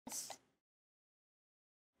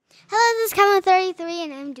Hello, this is Catwoman33,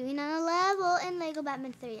 and I'm doing on a level in Lego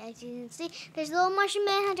Batman 3. As you can see, there's a little Martian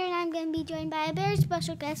Manhunter, and I'm going to be joined by a very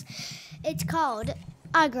special guest. It's called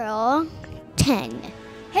Otter Girl10.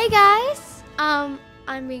 Hey guys,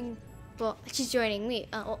 she's joining me.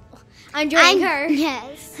 I'm joining her.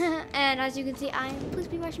 Yes. And as you can see, I'm supposed to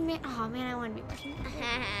be Martian Man. Oh man, I want to be Martian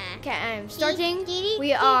Man. Okay, I'm starting.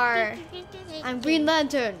 I'm Green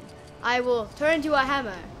Lantern. I will turn into a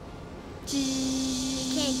hammer. You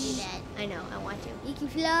can't do that. I know, I want to. You can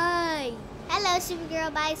fly. Hello,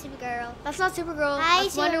 Supergirl. Bye, Supergirl. That's not Supergirl. Hi,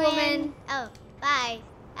 That's Wonder Woman. Oh, bye.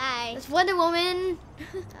 Bye. That's Wonder Woman.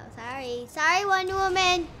 Oh, sorry. Sorry, Wonder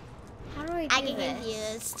Woman. How do I get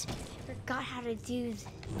confused. I forgot how to do this.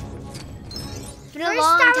 It's been First a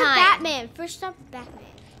long start time. With Batman. First start with Batman.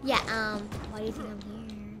 Yeah, why do you think I'm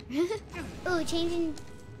here? Ooh, changing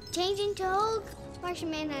to Hulk.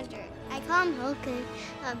 Martian Manhunter. I call him Hulk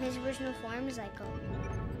because his original form is like Hulk.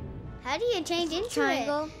 How do you change into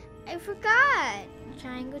Triangle. it? I forgot.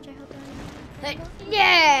 Triangle,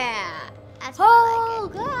 Yeah! That's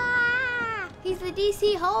Hulk! what I like it. Ah! He's the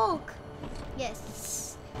DC Hulk.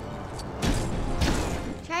 Yes.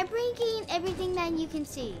 Try breaking everything that you can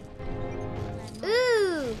see.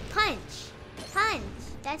 Ooh, punch. Punch.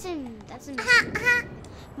 That's a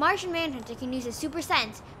Martian Manhunter can use his super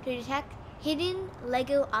sense to detect hidden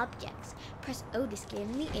Lego objects. Press O to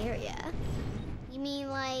scan the area. You mean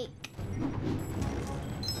like...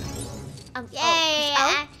 Yay!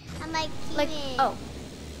 I'm like... Oh.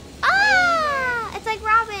 Ah! It's like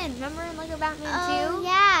Robin. Remember in Lego Batman 2? Oh,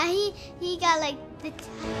 yeah. He got like the...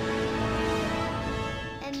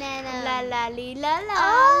 And then... La la li la la.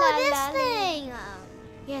 Oh, la, this la, thing!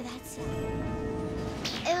 Yeah, that's it.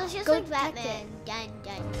 It was just Go like detect Batman. Done.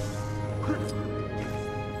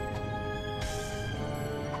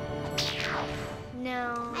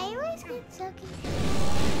 No. I always get so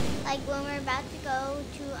confused. Like when we're about to go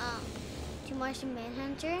to Martian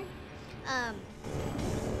Manhunter, I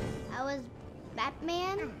was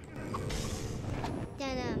Batman.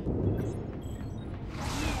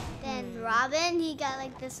 Then Robin, he got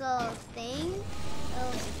like this little thing.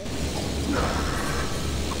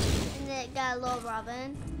 And then it got a little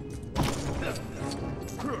Robin.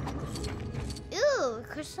 Ooh,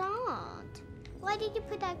 croissant. Why did you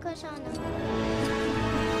put that croissant on?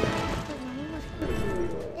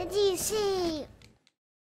 The DC.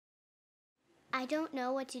 I don't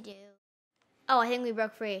know what to do. Oh, I think we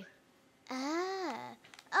broke free. Oh,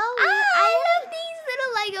 I love these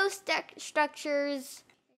little Lego structures.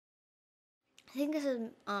 I think this is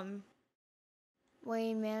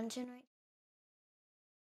Wayne Mansion, right?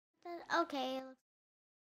 Okay.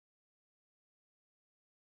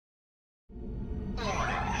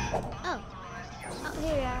 Oh,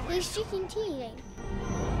 here we are. he's drinking tea.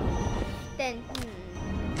 Then,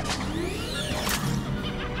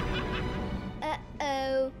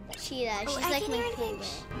 Uh-oh. Sheila, she's like my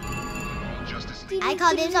favorite. I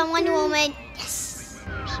call this on Wonder Woman. Yes.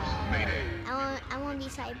 I want to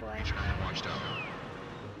be Cyborg.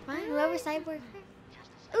 Fine, whoever Cyborg.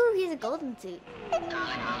 Ooh, he's a golden suit.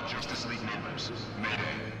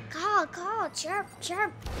 Call, chirp.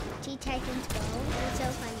 Teen Titans go. It's so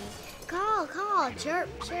funny. Call, chirp.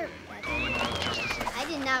 I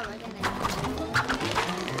did not recognize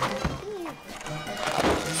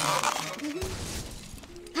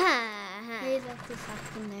Here's like two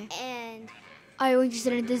socks in there. And Are you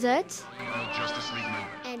interested in desserts?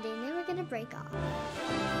 and they're never gonna break off.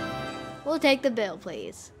 We'll take the bill,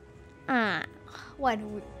 please. What?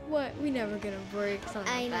 We never gonna break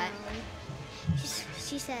something I like know. that.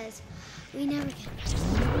 She says, we never get.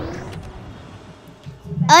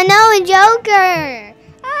 Oh no, a Joker!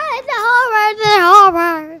 It's a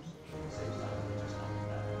horror!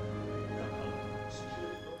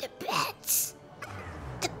 The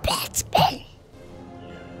Batman!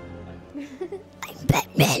 I'm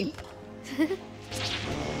Batman.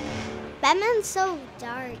 Batman's so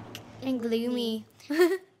dark And gloomy.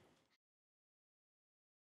 gloomy.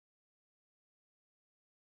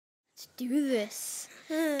 Let's do this.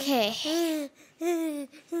 Okay.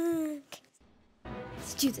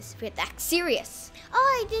 Let's do this. We have to act serious. Oh,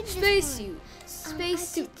 I did this Spacesuit. one.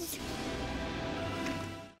 Spacesuit.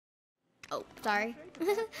 Oh, sorry. I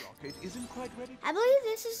believe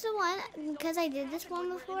this is the one because I did this one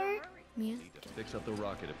before. Yeah. Fix up the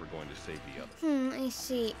rocket if we're going to save the other. I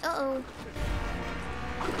see. Uh-oh.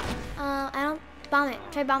 I don't bomb it.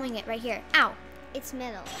 Try bombing it right here. Ow. It's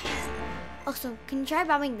metal. Also, can you try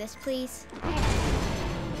bombing this, please?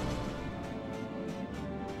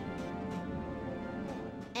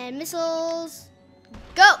 And missiles.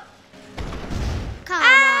 Go! Come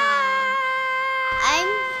on.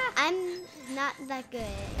 not that good.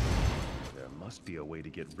 There must be a way to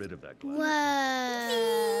get rid of that glass.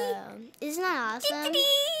 Whoa. Isn't that awesome?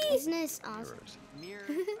 Isn't this awesome? Mirrors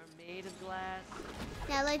are made of glass.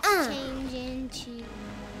 Now let's change into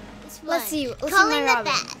this one. Let's see. Let's Calling see my the Robin.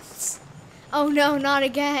 bats. Oh no, not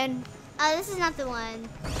again. Oh, this is not the one.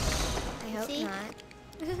 I hope See? not.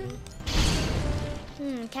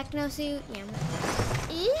 Techno suit. Yeah.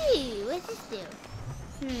 Ooh, what's this do?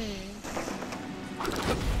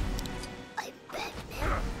 I bet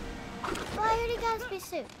now. Oh, I already got a space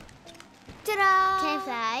suit. Ta-da! Can't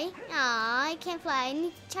fly. Aw, I can't fly. I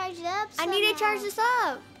need to charge it up. I need to charge somehow. this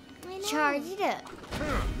up. I know. Charge it up.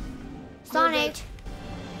 Sonic.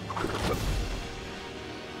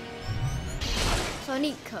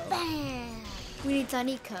 Sonico. Bam. We need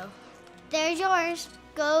Sonico. There's yours.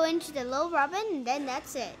 Go into the little Robin, and then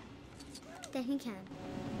that's it. Then he can.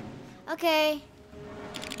 Okay.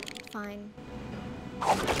 Fine.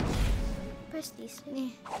 Press these.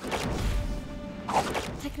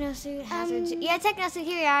 Techno suit hazard. Yeah, techno suit.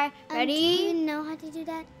 Here we are. Do Ready? you even know how to do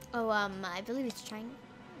that? Oh, I believe it's China.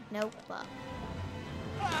 Nope.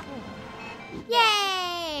 Yay!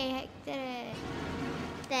 I did it.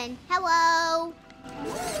 Then, hello.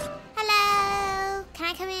 Hello. Can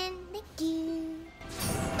I come in? Thank you.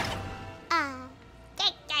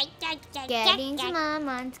 Getting some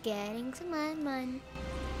lemons. Getting some lemons.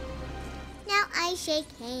 Now I shake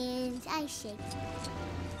hands. I shake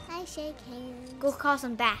hands. Go call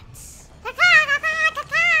some bats.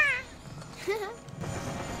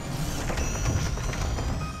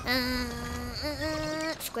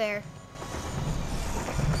 Square.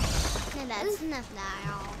 No, that's enough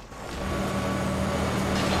now.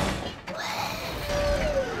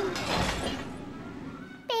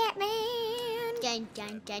 Batman. Dun,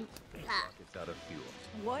 dun, dun. Ah. It's out of fuel.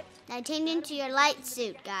 What? Now change into your light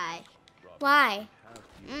suit, guy. Why?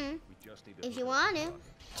 Mm. We just need to If you want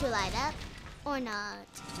to light up or not.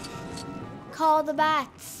 Call the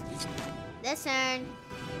bats. This turn.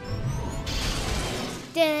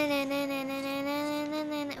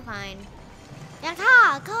 Fine.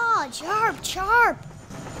 Yeah, call, sharp.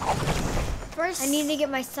 First, I need to get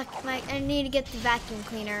I need to get the vacuum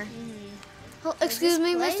cleaner. Oh, this excuse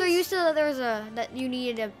me, place? mister. You said that you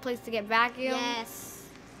needed a place to get vacuum. Yes.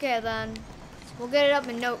 Okay then. We'll get it up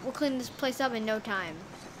we'll clean this place up in no time.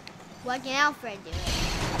 What can Alfred do?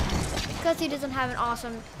 Because he doesn't have an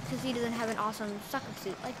awesome sucker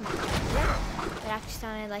suit like me. It actually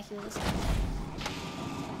sounded like he was listening.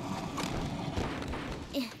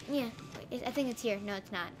 Yeah. Wait, I think it's here. No,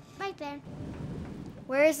 it's not. Right there.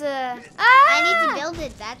 Where's the? I need to build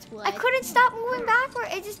it. That's what. I couldn't stop moving backward.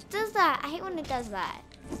 It just does that. I hate when it does that.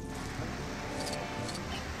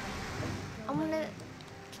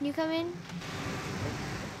 Can you come in?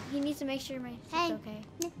 He needs to make sure my Hey. it's okay.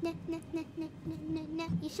 No.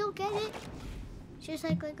 You still get it? Just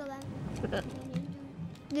like go back.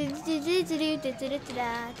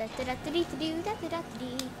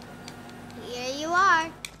 Here you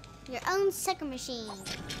are. Your own sucker machine.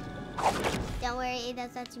 Don't worry, it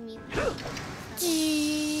does that to me.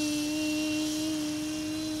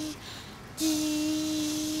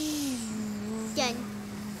 Done.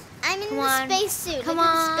 I'm in the space suit. Come Look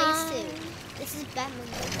at on. the space suit. This is Batman.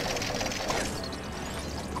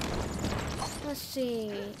 Let's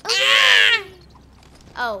see. Ah!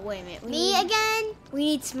 Oh, wait a minute. Me again? We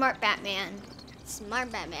need smart Batman.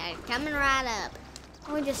 Smart Batman. Coming right up.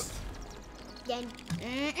 We just. Done.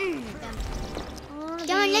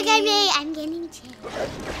 Don't look at me. I'm getting chilled.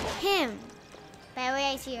 Him. By the way,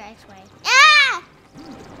 I see your X-ray. Ah!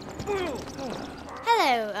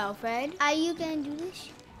 Hello, Alfred. Are you gonna do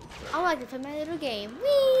this? I like to play my little game.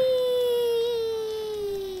 Whee!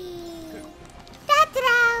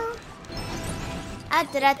 Da-da-da!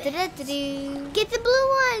 Get the blue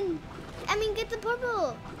one. I mean, get the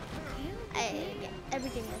purple.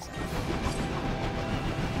 Everything else.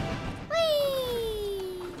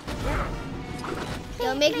 Whee!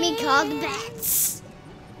 Don't make me call the bats.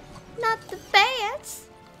 Not the bats.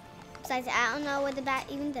 Besides, I don't know what the bat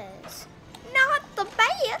even does. Not the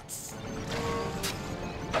bats.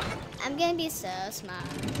 I'm gonna be so smart.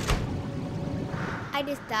 I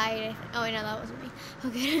just died. Oh, wait, no, that wasn't me.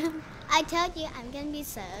 Okay. I told you, I'm gonna be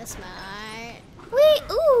so smart. Wait,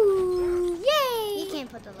 ooh, yay. You can't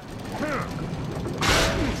put the logo.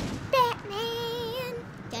 Batman.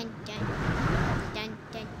 Dun dun dun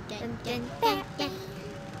dun dun dun dun dun.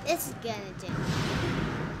 This is gonna do.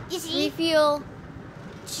 You see? Refuel.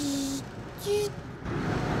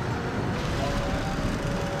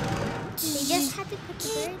 They just had to put the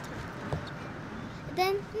bird.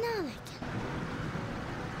 Then no, like.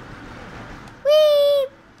 Whee.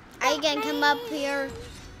 I again come up here.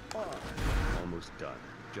 Almost done.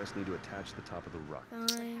 Just need to attach the top of the rock. Fine.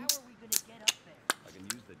 How are we gonna get up there? I can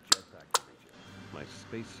use the jetpack to reach it. My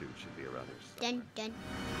spacesuit should be around here somewhere. Dun dun.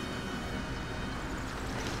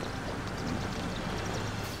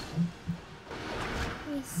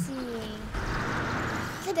 Let me see.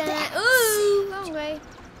 The Dun. bats. Ooh, wrong way.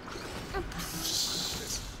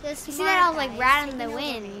 The You see that? I was like guys rat in the taking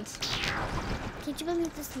over. wind. Can't you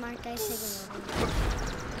believe the smart guy's taking over?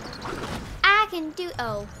 I can do.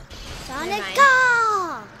 Oh, Sonic, mind.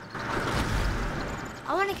 go!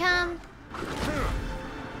 I want to come.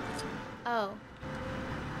 Oh,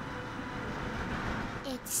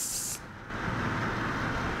 It's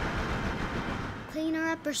cleaner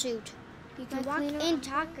up pursuit. You can My walk cleaner in up-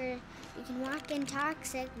 talker. You can walk in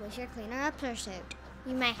toxic with your cleaner up pursuit.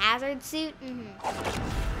 you my hazard suit?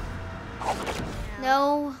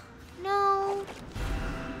 No. No.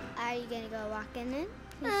 Are you gonna go walk in it?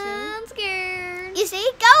 I'm scared. You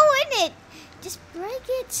see? Go in it. Just break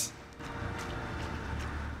it.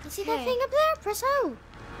 You see that Okay. thing up there? Press O.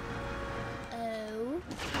 O.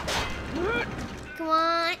 Come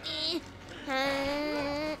on.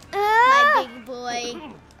 My Ah! big boy.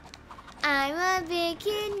 I'm a big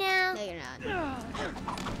kid now. No, you're not.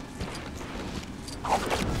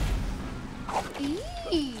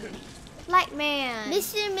 Eee. Light man.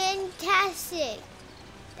 Mr. Fantastic.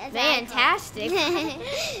 That's what I call it. Fantastic.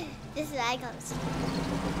 This is what I call it.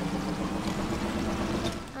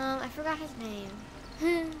 I forgot his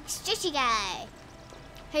name. Stretchy guy.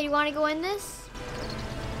 Hey, you want to go in this?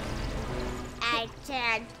 I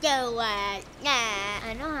can't do it. Nah.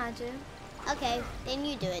 I know how to. Okay, then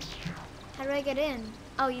you do it. How do I get in?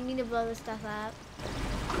 Oh, you need to blow this stuff up.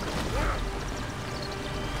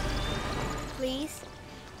 Please?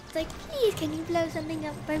 It's like, please, can you blow something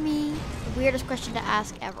up for me? The weirdest question to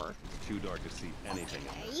ask ever. Too dark to see anything.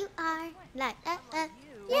 There you are. Like,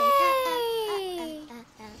 Yay!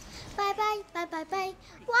 Bye bye, bye bye bye.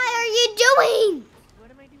 What are you doing? What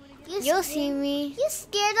am I doing again? You'll see me. You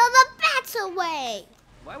scared all the bats away.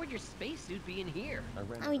 Why would your spacesuit be in here? I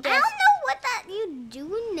ran I I just, don't know what that you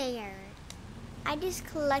doing there. I just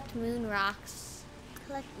collect moon rocks.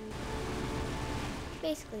 Collect.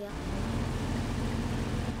 Basically, all.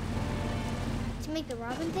 To make the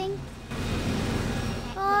Robin thing?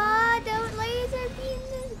 Oh, don't laser beam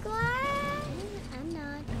this glass. I'm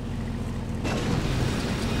not.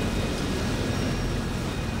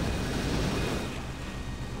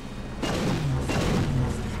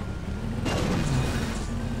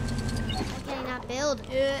 Why can I not build?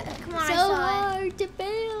 Come on, So I saw it. hard to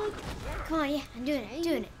build. Come on, yeah, I'm doing it. I'm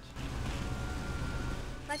doing it.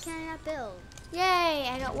 Why can I not build? Yay,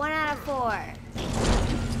 I got 1 out of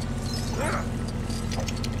 4.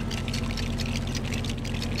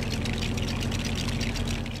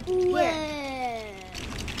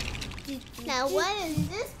 Now what is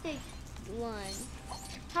this big one?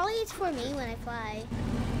 Probably it's for me when I fly.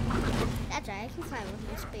 That's right, I can fly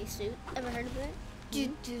with my spacesuit. Ever heard of it?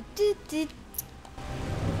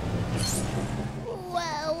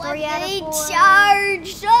 Whoa, I'm 3 out of getting 4.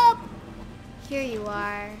 charged up. Here you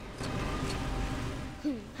are.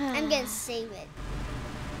 I'm gonna save it.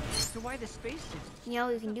 So why the spacesuit? You know,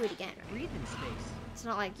 you can do it again. Breathe in space. It's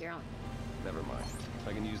not like you're on. Never mind.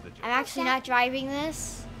 I can use the jet. I'm actually not driving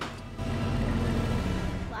this.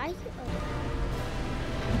 Why?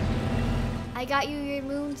 I got you your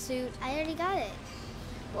moon suit. I already got it.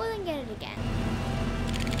 Well, then get it again.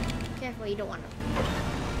 Careful, you don't want to.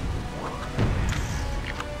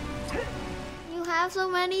 You have so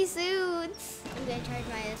many suits. I'm gonna charge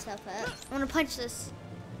myself up. I want to punch this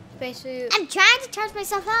spacesuit. I'm trying to charge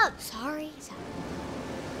myself up. Sorry.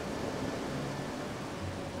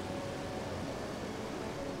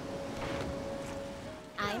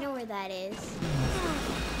 I know where that is.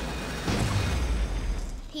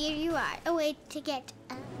 Here you are. A way to get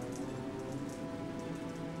up.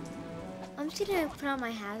 I'm just gonna put on my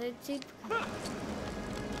hazard suit.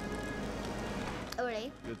 Oh,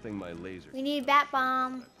 really? Good thing my laser. We need bat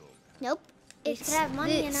bomb. Nope. You could have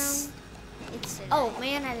money, you know. It's Oh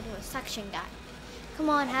man, I had to do a suction guy. Come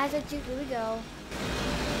on, hazard suit, here we go.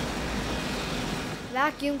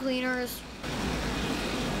 Vacuum cleaners.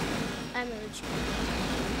 I'm rich.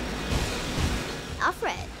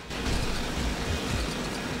 Alfred.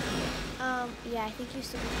 Yeah, I think you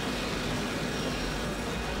still.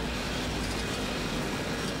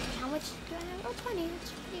 How much do I have? Oh, 20.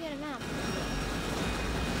 That's a pretty good amount.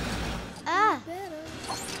 Ah.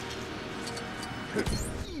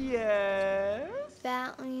 Yes.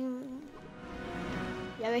 Vacuum.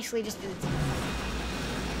 Yeah, basically just do it.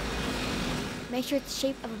 Make sure it's the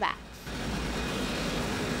shape of a bat.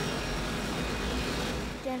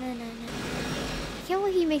 I can't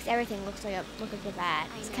believe he makes everything look like a bat.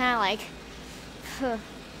 It's kind of like,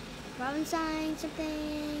 Robin sign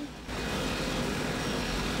something.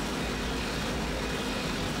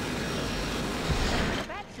 The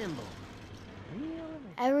bat symbol.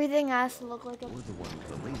 everything has to look like a Or the one with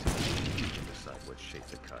the laser. You can decide what shape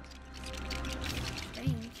to cut.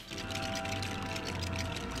 strange.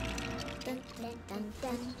 Dun, dun, dun,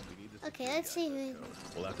 dun. Okay, let's see who.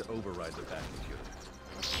 We'll have to override the bat computer.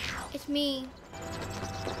 It's me.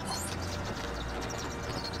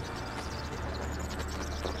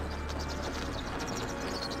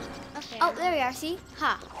 Okay. Oh, there we are. See?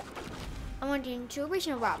 Ha. I went into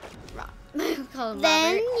original Rob. Call him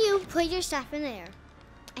Then Robert. you put your stuff in there.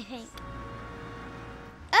 I think.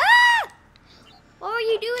 Ah! What were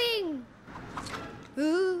you doing?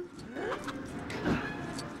 Ooh.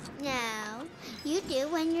 No, you do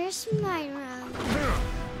when you're smart, Robin.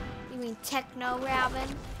 You mean techno Robin?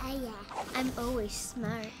 Ah, yeah. I'm always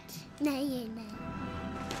smart. No, you're not.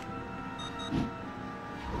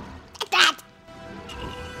 That.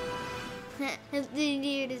 Did you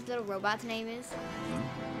hear what his little robot's name is?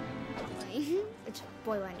 It's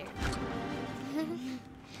Boy Wonder.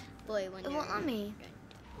 Boy, when It you're won't let me.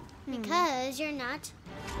 because you're not,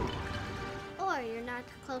 or you're not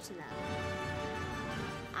close enough.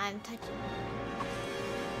 I'm touching.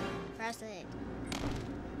 Press it.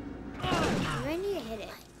 I need to hit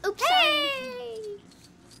it. Oops. Hey!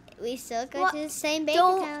 We still go What? to the same bank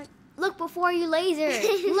Don't- account. Look before you laser.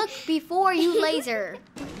 Look before you laser.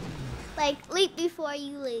 Like leap before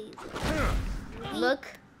you leave. Look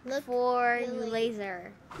before you you leave.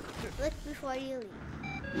 laser. Look before you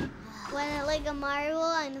leave. When I like a marble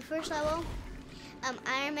on the first level,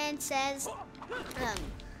 Iron Man says,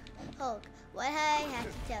 Hulk, what I have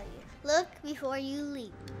to tell you. Look before you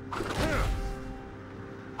leap.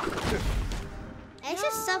 It's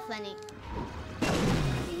just so funny.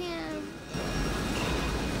 Yeah.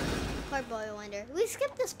 Poor Boy Wonder. We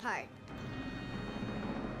skipped this part.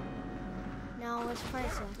 No, it's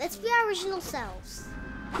priceless. Let's be our original selves.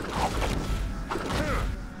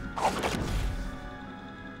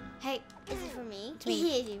 Hey, Is it for me? It's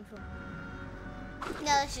me. Is it for-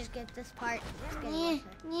 No, let's just skip this part. Let's get yeah, it.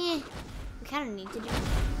 yeah. We kind of need to do it.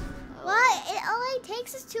 What? It only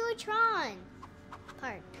takes us to a Tron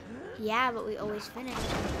part. Yeah, but we always finish.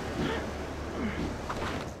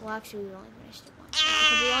 Well, actually, we only finished it once.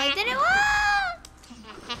 Because we only did it once!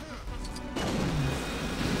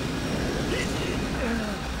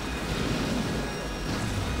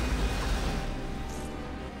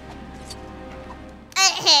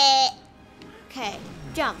 Okay,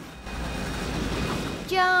 jump.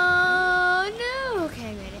 Jump! No! Okay,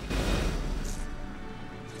 I made it.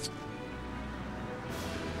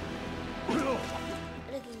 Look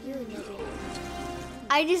at you, Nibby.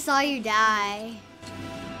 I just saw you die.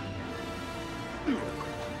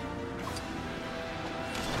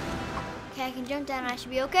 Okay, I can jump down. I should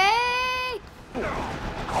be okay.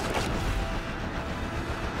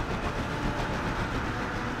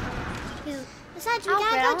 Besides, we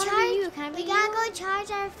Alfred, I gotta wanna go be charge. you. Can I be We gotta you? go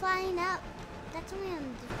charge our flying up. That's what we have to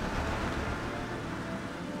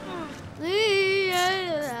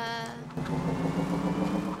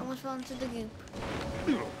I almost fell into the goop.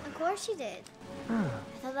 do. Of course you did. I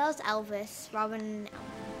thought that was Elvis. Robin.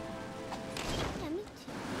 Yeah, me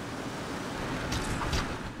too.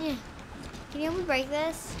 Yeah. Can you help me break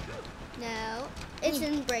this? No, it's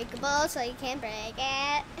unbreakable, so you can't break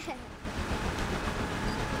it.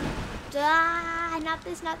 Ah, not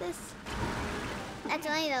this, not this. That's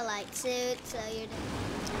only the light suit, so you're done.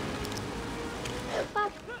 Oh,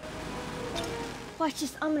 fuck. Watch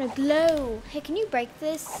this, I'm gonna glow. Hey, can you break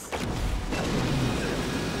this?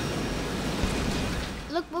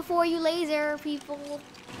 Look before you laser, people.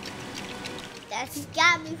 That's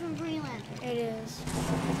got me from Greenland. It is.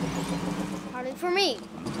 Probably for me.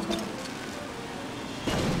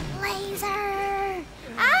 Laser!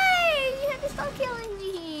 Ay, you have to stop killing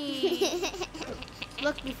me.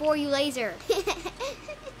 Look before you laser.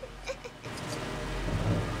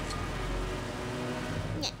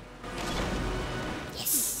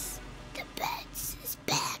 Yes! The Bats is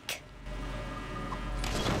back.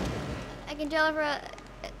 I can tell her.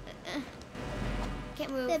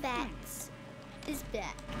 Can't move. The Bats is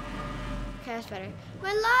back. Okay, that's better.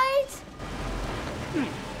 My light!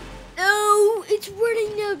 No, it's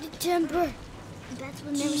running out of temper. The Bats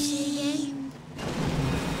will never see again.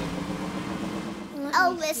 Let me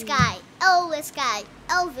Elvis see. guy. Elvis guy.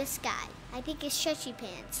 Elvis guy. I think it's stretchy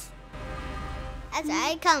pants. That's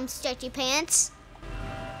right. Come, stretchy pants.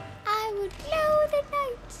 I would blow the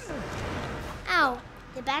night. Ow.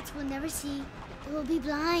 The Bats will never see It will be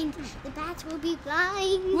blind. The bats will be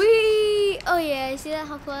blind. Wee! Oh yeah, you see that?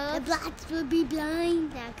 How cool I The look? bats will be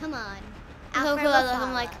blind. Now, come on. How Alfred cool I will look. I'm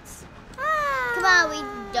follow like, us. ah! Come on,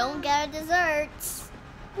 we don't get our desserts.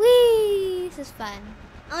 Wee! This is fun.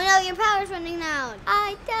 Oh no, your power's running out.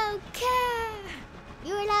 I don't care.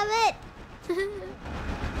 You love it.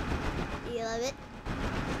 You love it.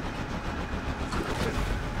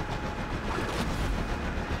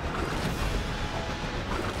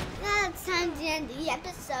 Now it's time to end the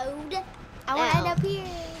episode. I want to end Now. up here.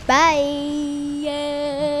 Bye.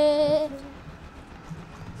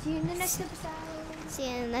 See you in the next episode. See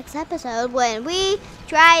you in the next episode when we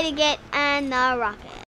try to get on the rocket.